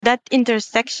that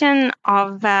intersection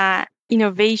of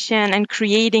innovation and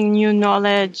creating new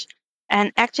knowledge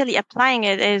and actually applying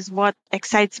it is what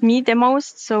excites me the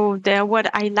most. So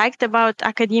what I liked about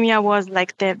academia was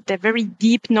like the very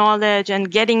deep knowledge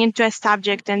and getting into a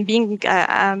subject and being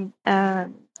a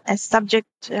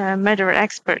subject matter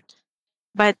expert.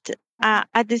 But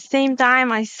at the same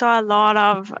time, I saw a lot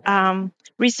of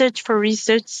research for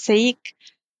research's sake,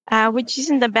 which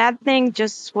isn't a bad thing,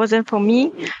 just wasn't for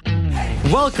me.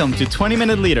 Welcome to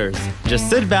 20-Minute Leaders. Just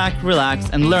sit back, relax,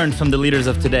 and learn from the leaders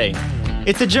of today.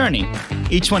 It's a journey.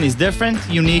 Each one is different,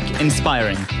 unique,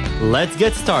 inspiring. Let's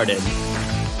get started.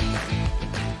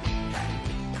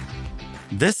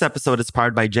 This episode is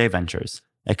powered by J Ventures,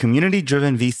 a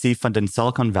community-driven VC fund in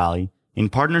Silicon Valley, in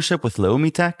partnership with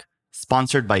Leumi Tech,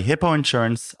 sponsored by Hippo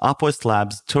Insurance, Upwest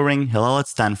Labs, Turing, Hillel at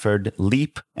Stanford,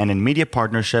 Leap, and in media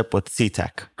partnership with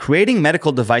CTech. Creating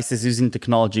medical devices using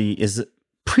technology is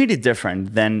pretty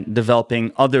different than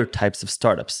developing other types of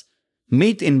startups.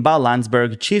 Meet Inbal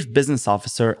Landsberg, Chief Business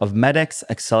Officer of Medex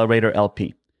Accelerator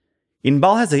LP.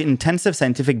 Inbal has an intensive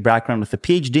scientific background with a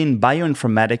PhD in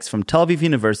bioinformatics from Tel Aviv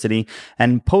University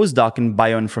and postdoc in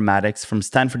bioinformatics from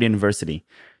Stanford University.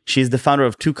 She is the founder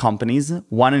of two companies,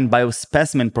 one in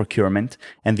biospecimen procurement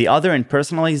and the other in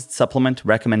personalized supplement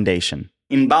recommendation.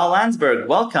 Inbal Landsberg,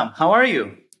 welcome. How are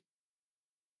you?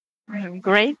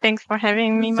 Great. Thanks for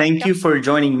having me. Thank you for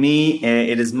joining me.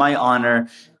 It is my honor.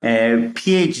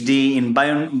 PhD in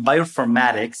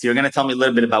bioinformatics. You're going to tell me a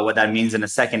little bit about what that means in a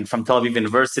second. From Tel Aviv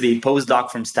University, postdoc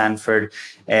from Stanford.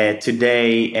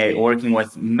 Today, working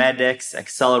with Medex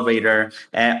Accelerator,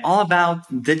 all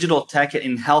about digital tech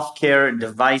in healthcare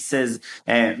devices,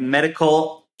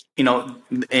 medical. An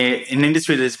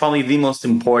industry that is probably the most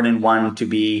important one to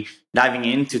be diving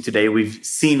into today. We've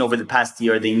seen over the past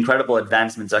year the incredible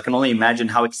advancements. I can only imagine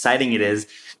how exciting it is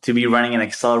to be running an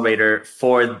accelerator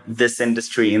for this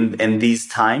industry in these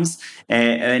times.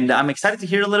 And I'm excited to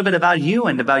hear a little bit about you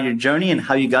and about your journey and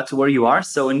how you got to where you are.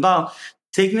 So, Inbal,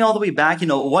 take me all the way back.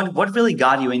 What really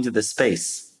got you into this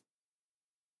space?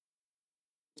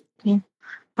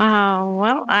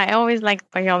 Well, I always liked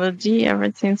biology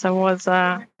ever since I was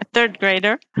a third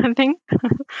grader, I think.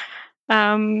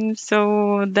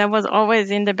 So that was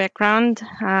always in the background,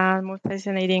 most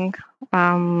fascinating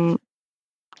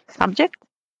subject.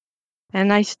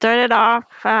 And I started off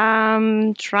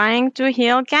trying to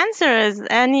heal cancer, as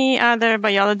any other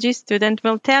biology student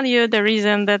will tell you the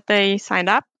reason that they signed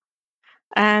up.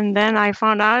 And then I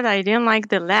found out I didn't like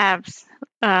the labs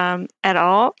at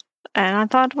all. And I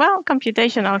thought, well,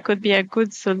 computational could be a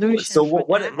good solution. So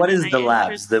what is the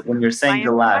labs? That when you're saying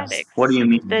the labs, what do you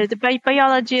mean? The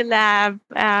biology lab,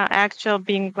 actual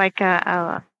being like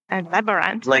a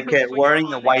labyrinth. Like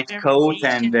wearing a white coat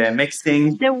and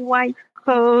mixing? The white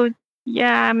coat,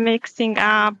 yeah, mixing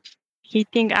up,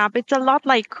 heating up. It's a lot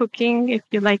like cooking. If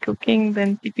you like cooking,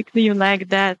 then typically you like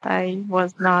that. I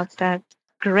was not that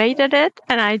great at it,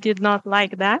 and I did not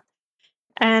like that.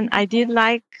 And I did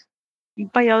like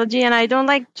biology, and I don't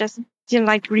like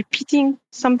repeating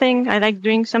something. I like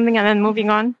doing something and then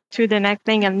moving on to the next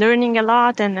thing and learning a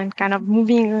lot and kind of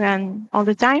moving and all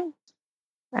the time.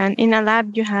 And in a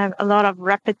lab, you have a lot of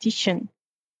repetition.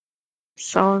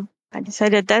 So I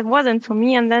decided that wasn't for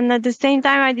me. And then at the same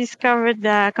time, I discovered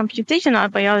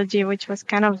computational biology, which was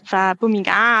kind of booming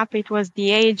up. It was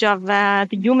the age of the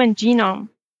human genome.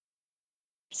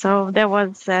 So that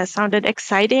was sounded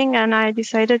exciting, and I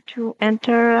decided to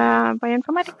enter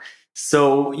bioinformatics.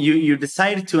 So you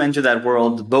decided to enter that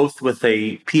world both with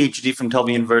a PhD from Tel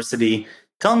Aviv University.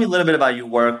 Tell me a little bit about your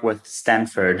work with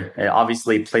Stanford.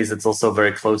 Obviously, a place that's also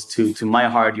very close to my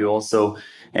heart. You also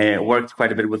worked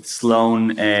quite a bit with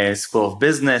Sloan School of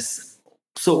Business.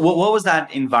 So what was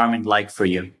that environment like for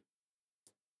you?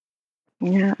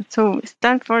 Yeah, so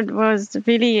Stanford was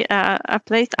really a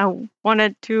place I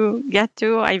wanted to get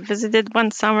to. I visited one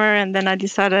summer, and then I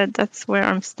decided that's where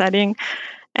I'm studying.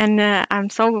 And I'm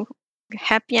so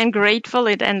happy and grateful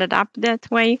it ended up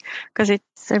that way, because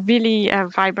it's a really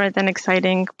vibrant and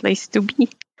exciting place to be.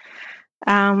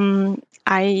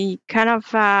 I kind of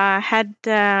had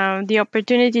the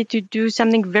opportunity to do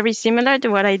something very similar to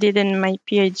what I did in my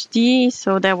PhD.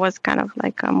 So that was kind of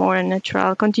like a more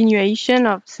natural continuation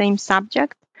of same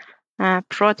subject,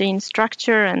 protein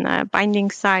structure and binding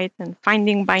site and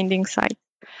finding binding sites.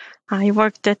 I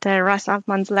worked at Russ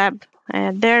Altman's lab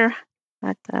there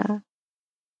at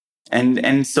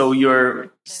and so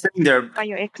you're sitting there,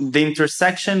 BioX. the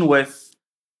intersection with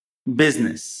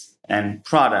business and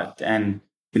product and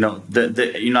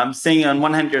I'm saying on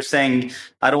one hand, you're saying,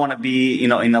 I don't want to be,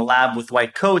 in a lab with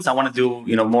white coats. I want to do,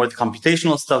 more of the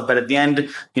computational stuff. But at the end,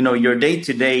 your day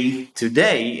to day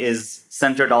today is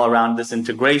centered all around this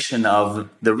integration of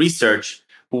the research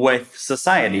with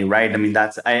society, right? I mean,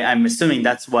 I'm assuming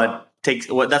that's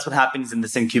that's what happens in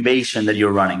this incubation that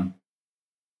you're running.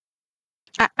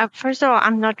 First of all,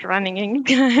 I'm not running.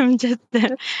 I'm just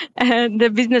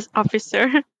the business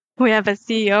officer. We have a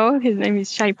CEO. His name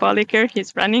is Shai Poliker.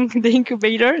 He's running the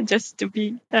incubator, just to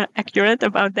be accurate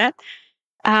about that.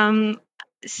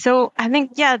 So I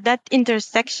think, that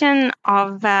intersection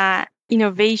of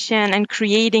innovation and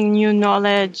creating new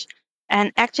knowledge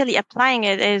and actually applying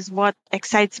it is what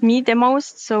excites me the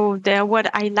most. So what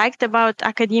I liked about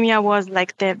academia was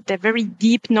like the very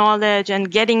deep knowledge and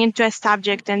getting into a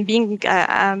subject and being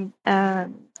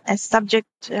a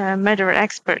subject matter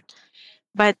expert.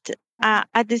 But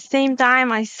at the same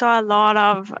time, I saw a lot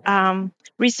of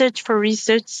research for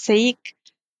research's sake,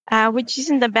 which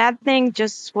isn't a bad thing,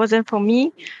 just wasn't for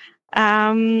me.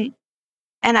 And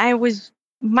I was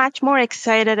much more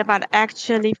excited about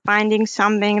actually finding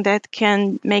something that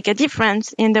can make a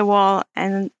difference in the world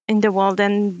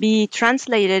and be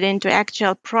translated into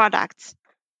actual products.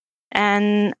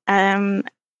 And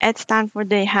at Stanford,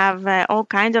 they have all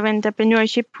kinds of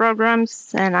entrepreneurship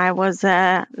programs, and I was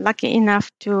lucky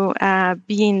enough to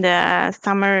be in the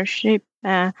summer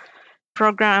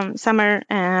program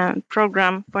for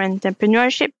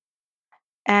entrepreneurship.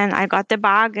 And I got the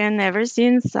bug, and ever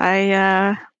since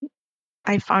I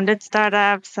founded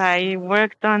startups. I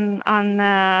worked on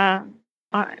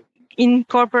in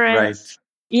corporates,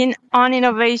 on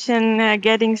innovation,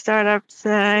 getting startups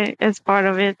as part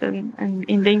of it, and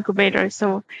in the incubator.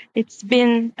 So it's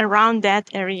been around that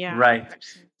area. Right.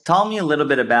 Tell me a little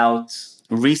bit about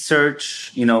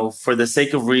research, for the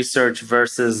sake of research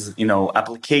versus,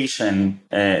 application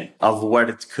of what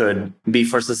it could be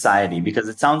for society, because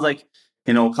it sounds like,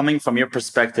 coming from your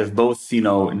perspective, both,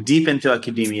 deep into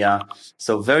academia,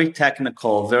 so very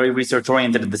technical, very research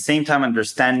oriented, at the same time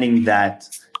understanding that,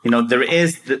 there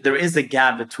is a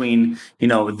gap between,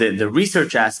 the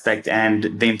research aspect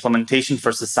and the implementation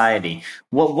for society.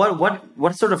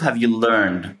 What sort of have you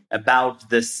learned about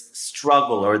this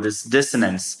struggle or this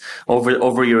dissonance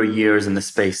over your years in the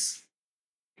space?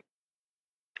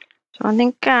 So I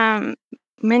think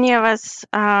many of us,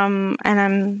 and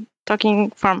I'm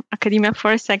talking from academia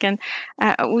for a second,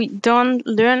 we don't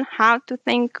learn how to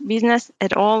think business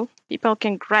at all. People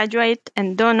can graduate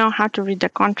and don't know how to read a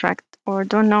contract or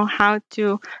don't know how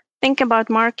to think about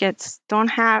markets, don't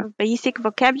have basic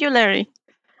vocabulary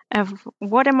of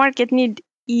what a market need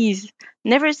is,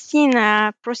 never seen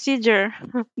a procedure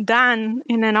done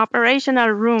in an operational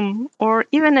room or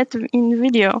even in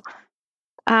video.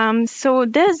 So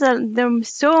there's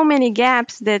so many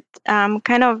gaps that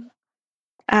kind of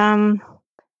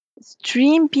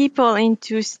stream people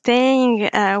into staying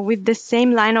with the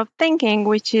same line of thinking,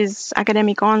 which is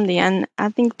academic only. And I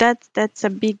think that's a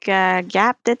big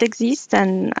gap that exists.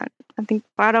 And I think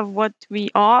part of what we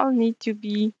all need to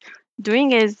be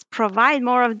doing is provide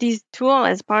more of these tools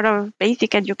as part of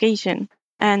basic education.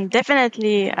 And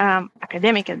definitely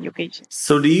academic education.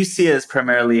 So do you see it as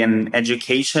primarily an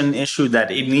education issue,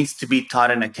 that it needs to be taught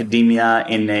in academia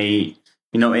in a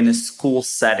school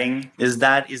setting? Is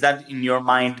that in your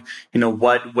mind,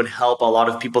 what would help a lot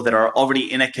of people that are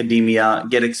already in academia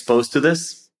get exposed to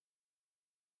this?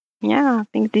 Yeah, I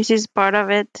think this is part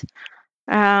of it.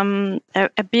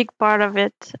 A big part of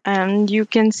it. And you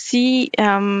can see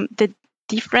the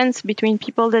difference between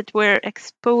people that were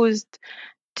exposed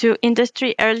to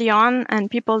industry early on and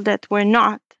people that were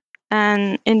not.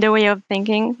 And in the way of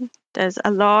thinking, there's a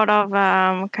lot of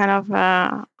kind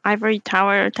of ivory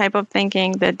tower type of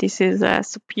thinking that this is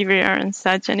superior and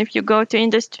such. And if you go to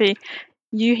industry,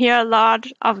 you hear a lot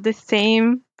of the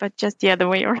same, but just the other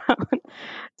way around.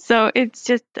 So it's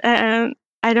just, I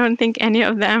don't think any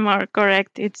of them are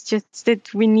correct. It's just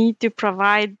that we need to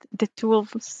provide the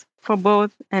tools for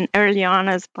both and early on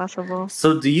as possible.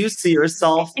 So do you see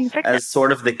yourself as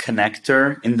sort of the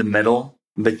connector in the middle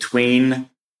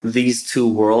between these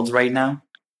two worlds right now?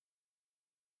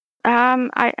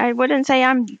 I wouldn't say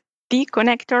I'm the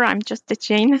connector. I'm just the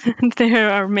chain.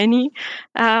 There are many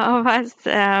of us.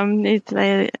 It's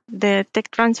the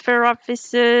tech transfer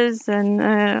offices and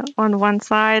on one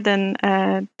side, and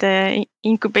the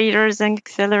incubators and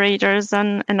accelerators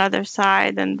on another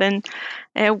side. And then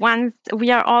once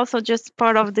we are also just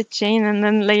part of the chain, and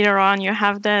then later on you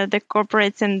have the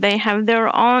corporates, and they have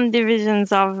their own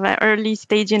divisions of early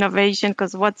stage innovation,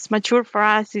 because what's mature for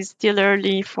us is still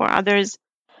early for others.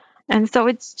 And so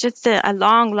it's just a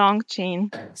long, long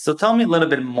chain. So tell me a little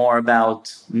bit more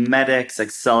about Medix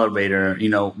Accelerator.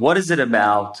 What is it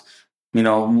about?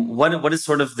 What is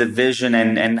sort of the vision,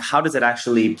 and how does it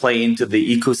actually play into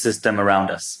the ecosystem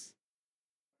around us?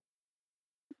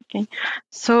 Okay,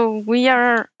 so we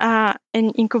are an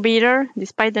incubator.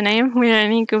 Despite the name, we are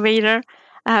an incubator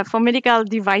for medical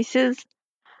devices.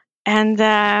 And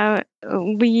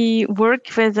we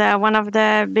work with one of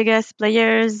the biggest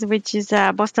players, which is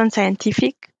Boston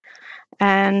Scientific,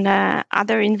 and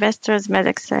other investors,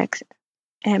 Medix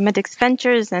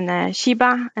Ventures and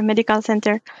Sheba, a medical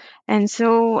center. And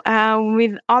so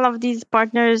with all of these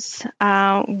partners,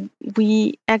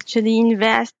 we actually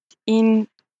invest in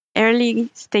early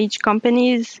stage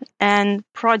companies and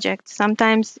projects.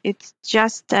 Sometimes it's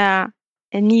just a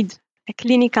need, a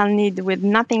clinical need with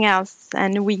nothing else.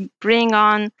 And we bring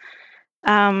on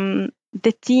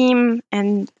the team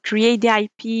and create the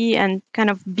IP and kind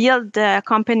of build the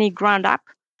company ground up.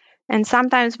 And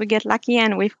sometimes we get lucky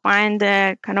and we find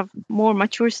kind of more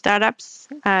mature startups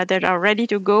that are ready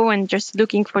to go and just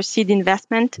looking for seed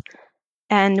investment.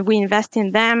 And we invest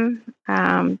in them,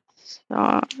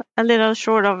 so a little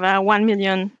short of $1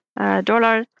 million.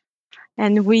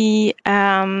 And we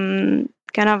kind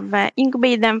of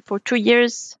incubate them for 2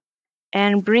 years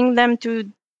and bring them to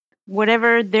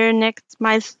whatever their next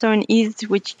milestone is,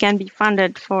 which can be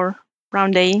funded for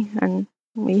round A. And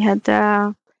we had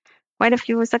quite a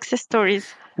few success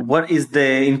stories. What is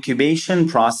the incubation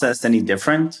process any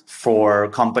different for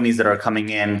companies that are coming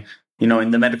in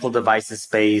the medical devices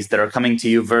space that are coming to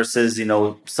you versus,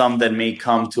 some that may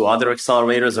come to other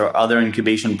accelerators or other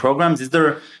incubation programs? Is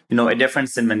there, a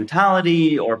difference in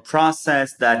mentality or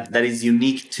process that is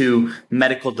unique to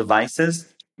medical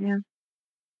devices? Yeah.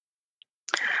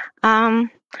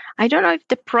 I don't know if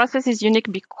the process is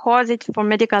unique because it's for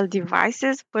medical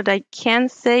devices, but I can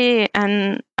say,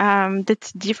 and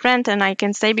that's different. And I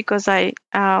can say because I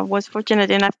was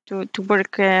fortunate enough to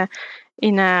work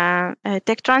in a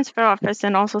tech transfer office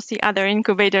and also see other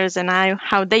incubators and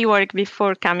how they work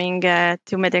before coming to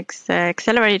Medix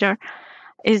Accelerator,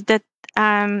 is that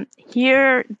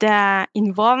here the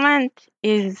involvement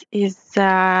is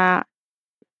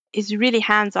really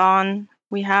hands-on.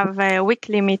 We have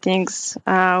weekly meetings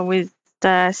with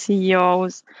the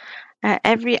CEOs,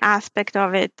 every aspect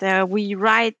of it. We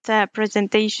write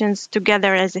presentations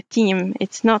together as a team.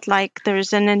 It's not like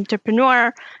there's an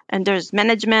entrepreneur and there's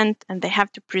management and they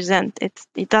have to present.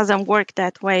 It doesn't work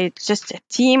that way. It's just a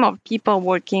team of people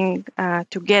working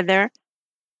together.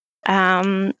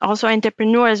 Also,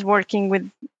 entrepreneurs working with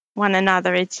one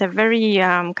another. It's a very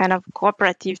kind of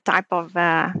cooperative type of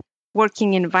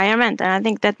working environment, and I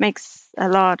think that makes a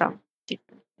lot of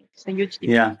difference. It's a huge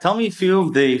difference. Yeah, tell me a few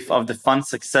of the fun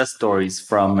success stories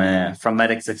from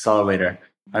Medix Accelerator.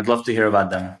 I'd love to hear about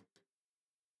them.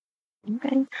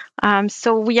 Okay,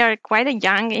 so we are quite a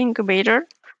young incubator,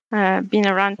 been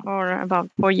around for about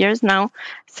 4 years now.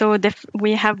 So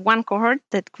we have one cohort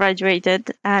that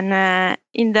graduated, and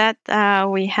in that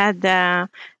we had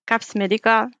CAPS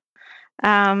Medical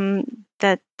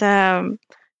that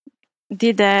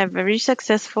did a very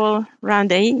successful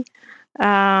round A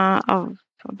of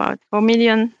about 4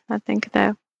 million. I think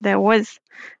that there was.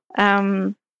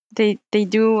 They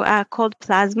do cold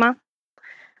plasma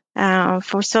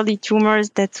for solid tumors.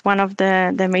 That's one of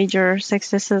the major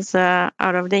successes out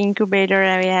of the incubator.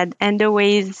 We had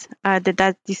Endoways that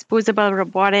does disposable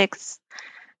robotics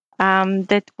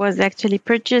that was actually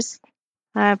purchased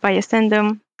by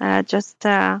Ascendum just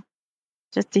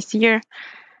this year.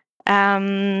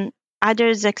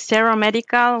 Others, Xero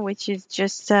Medical, which is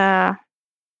just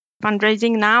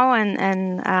fundraising now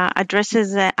and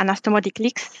addresses anastomotic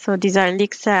leaks. So these are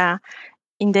leaks in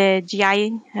the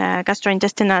GI,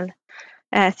 gastrointestinal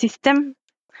system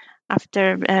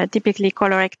after typically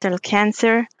colorectal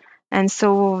cancer. And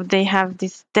so they have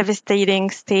this devastating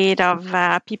state of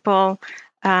people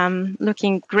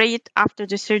looking great after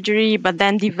the surgery, but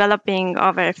then developing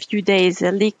over a few days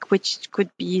a leak, which could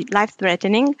be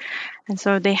life-threatening. And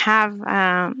so they have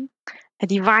a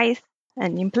device,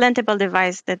 an implantable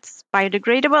device that's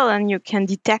biodegradable, and you can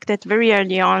detect it very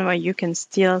early on where you can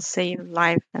still save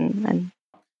life and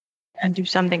do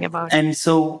something about it. And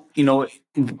so,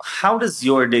 how does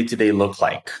your day-to-day look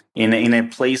like in a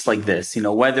place like this?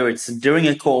 Whether it's during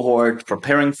a cohort,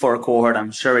 preparing for a cohort,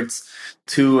 I'm sure it's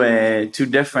two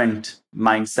different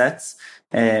mindsets.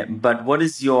 But what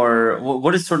is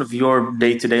sort of your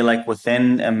day-to-day like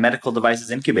within a medical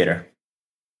devices incubator?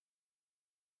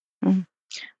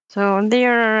 So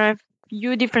there are a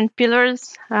few different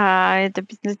pillars. The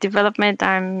business development,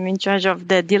 I'm in charge of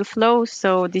the deal flow.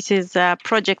 So this is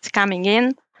projects coming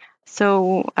in.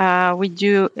 So we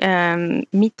do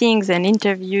meetings and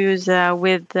interviews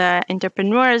with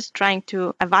entrepreneurs trying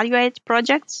to evaluate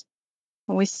projects.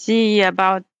 We see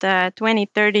about 20,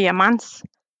 30 a month,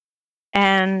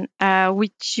 and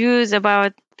we choose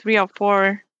about 3 or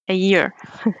 4 a year.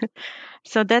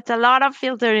 So that's a lot of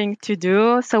filtering to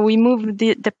do. So we move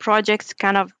the projects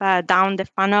kind of down the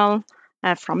funnel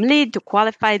from lead to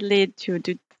qualified lead to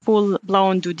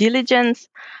full-blown due diligence,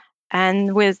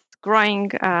 and with growing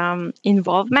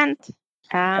involvement.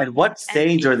 At what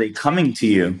stage are they coming to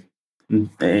you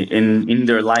in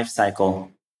their life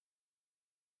cycle?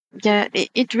 Yeah,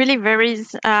 it really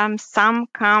varies. Some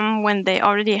come when they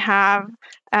already have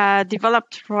a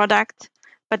developed product,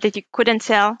 but that you couldn't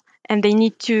sell, and they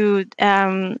need to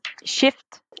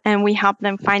shift, and we help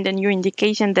them find a new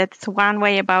indication. That's one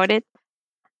way about it.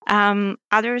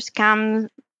 Others come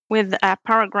with a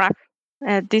paragraph.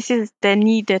 This is the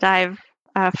need that I've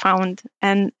found,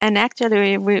 and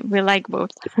actually we like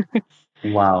both.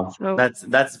 Wow, So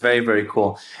that's very, very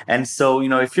cool. And so,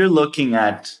 if you're looking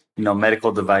at,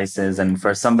 medical devices, and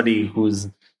for somebody who's,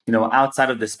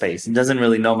 outside of the space and doesn't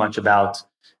really know much about,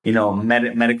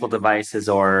 medical devices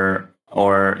or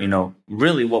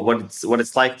really what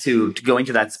it's like to go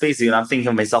into that space. I'm thinking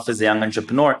of myself as a young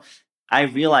entrepreneur. I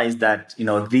realized that,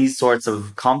 these sorts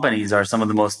of companies are some of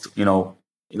the most,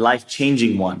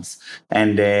 life-changing ones.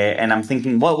 And I'm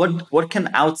thinking, what can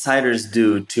outsiders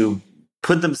do to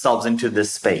put themselves into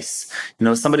this space?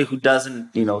 Somebody who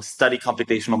doesn't, study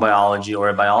computational biology or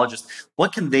a biologist,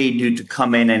 what can they do to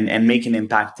come in and make an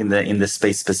impact in this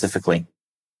space specifically?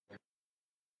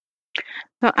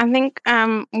 So I think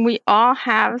we all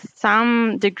have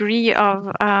some degree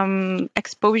of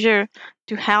exposure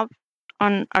to health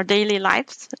on our daily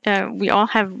lives. We all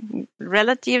have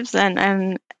relatives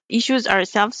and issues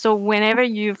ourselves. So whenever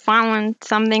you found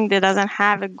something that doesn't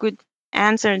have a good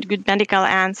answer, a good medical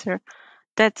answer,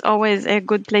 that's always a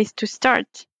good place to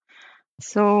start.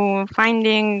 So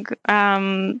finding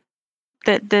the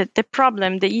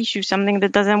problem, the issue, something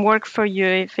that doesn't work for you,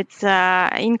 if it's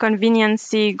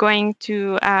inconveniency going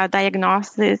to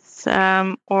diagnosis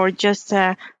or just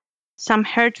some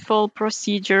hurtful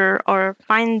procedure, or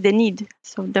find the need.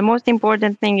 So the most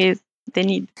important thing is the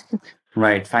need.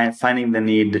 Right, finding the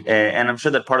need, and I'm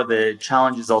sure that part of the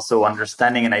challenge is also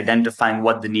understanding and identifying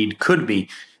what the need could be,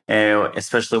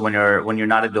 especially when you're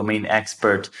not a domain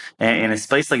expert in a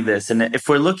space like this. And if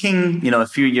we're looking, a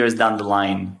few years down the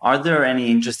line, are there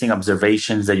any interesting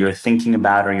observations that you're thinking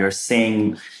about, or you're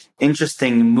seeing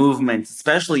interesting movements,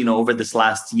 especially over this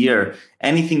last year?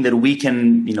 Anything that we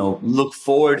can look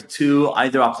forward to,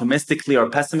 either optimistically or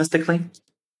pessimistically?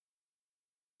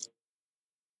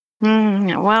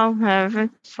 Well,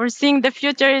 foreseeing the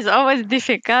future is always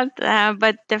difficult,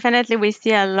 but definitely we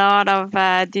see a lot of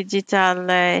digital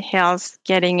health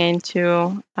getting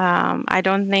into. I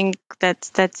don't think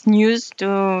that's news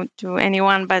to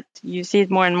anyone, but you see it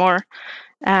more and more,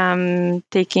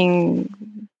 taking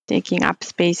up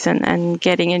space and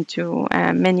getting into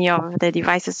many of the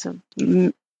devices. So,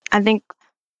 I think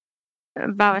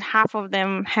about half of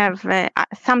them have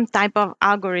some type of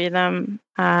algorithm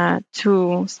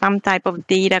to some type of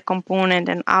data component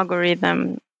and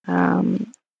algorithm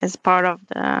as part of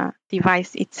the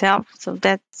device itself. So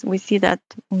we see that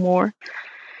more.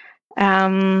 We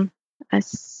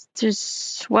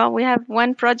have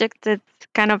one project that's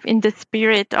kind of in the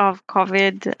spirit of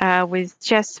COVID with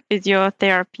chest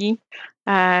physiotherapy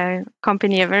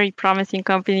company, a very promising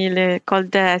company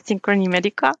called Synchrony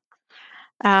Medical.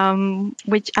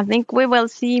 Which I think we will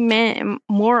see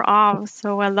more of.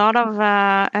 So a lot of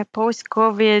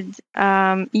post-COVID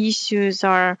issues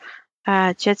are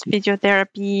chest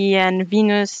physiotherapy and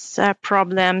venous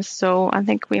problems. So I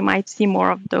think we might see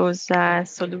more of those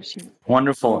solutions.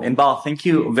 Wonderful. Inbal, thank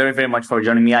you very, very much for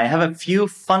joining me. I have a few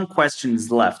fun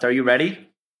questions left. Are you ready?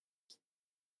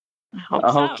 I hope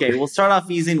so. Okay, we'll start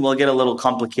off easy and we'll get a little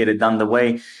complicated down the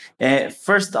way.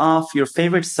 First off, your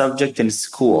favorite subject in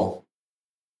school?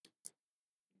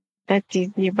 That's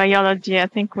easy. Biology. I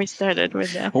think we started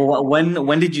with that.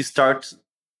 When did you start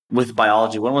with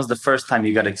biology? When was the first time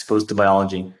you got exposed to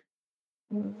biology?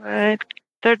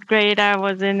 Third grade, I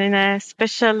was in a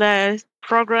special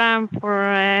program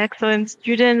for excellent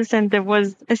students, and there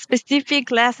was a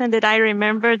specific lesson that I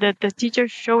remember that the teacher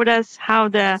showed us how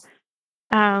the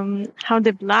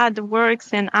blood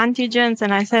works and antigens,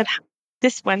 and I said,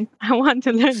 "This one, I want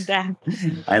to learn that."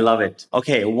 I love it.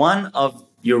 Okay, one of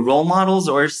your role models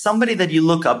or somebody that you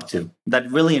look up to that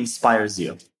really inspires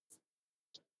you?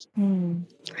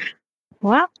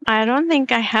 Well, I don't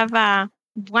think I have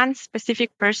one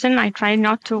specific person. I try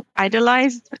not to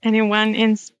idolize anyone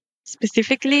in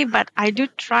specifically, but I do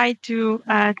try to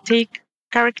take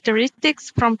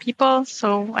characteristics from people.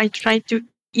 So I try to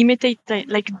imitate,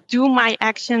 do my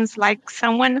actions like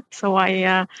someone. So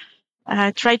I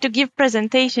try to give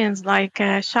presentations like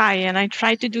Shai, and I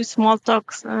try to do small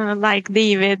talks like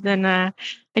David, and I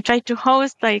try to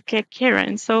host like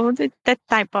Karen. So that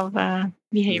type of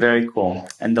behavior. Very cool.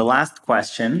 And the last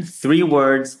question, 3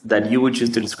 words that you would choose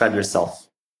to describe yourself.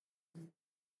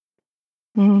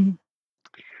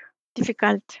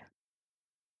 Difficult.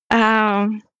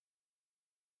 I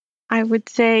would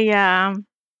say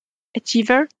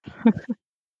achiever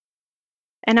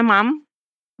and a mom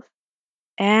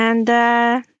and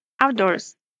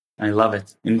outdoors. I love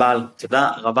it. Inbal,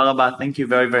 תודה רבה רבה. Thank you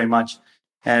very, very much.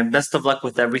 Best of luck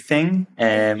with everything.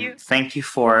 Thank you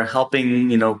for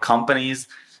helping, companies,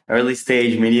 early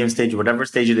stage, medium stage, whatever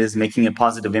stage it is, making a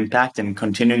positive impact and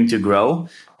continuing to grow.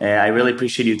 I really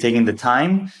appreciate you taking the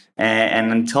time.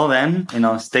 And until then,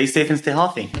 stay safe and stay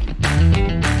healthy.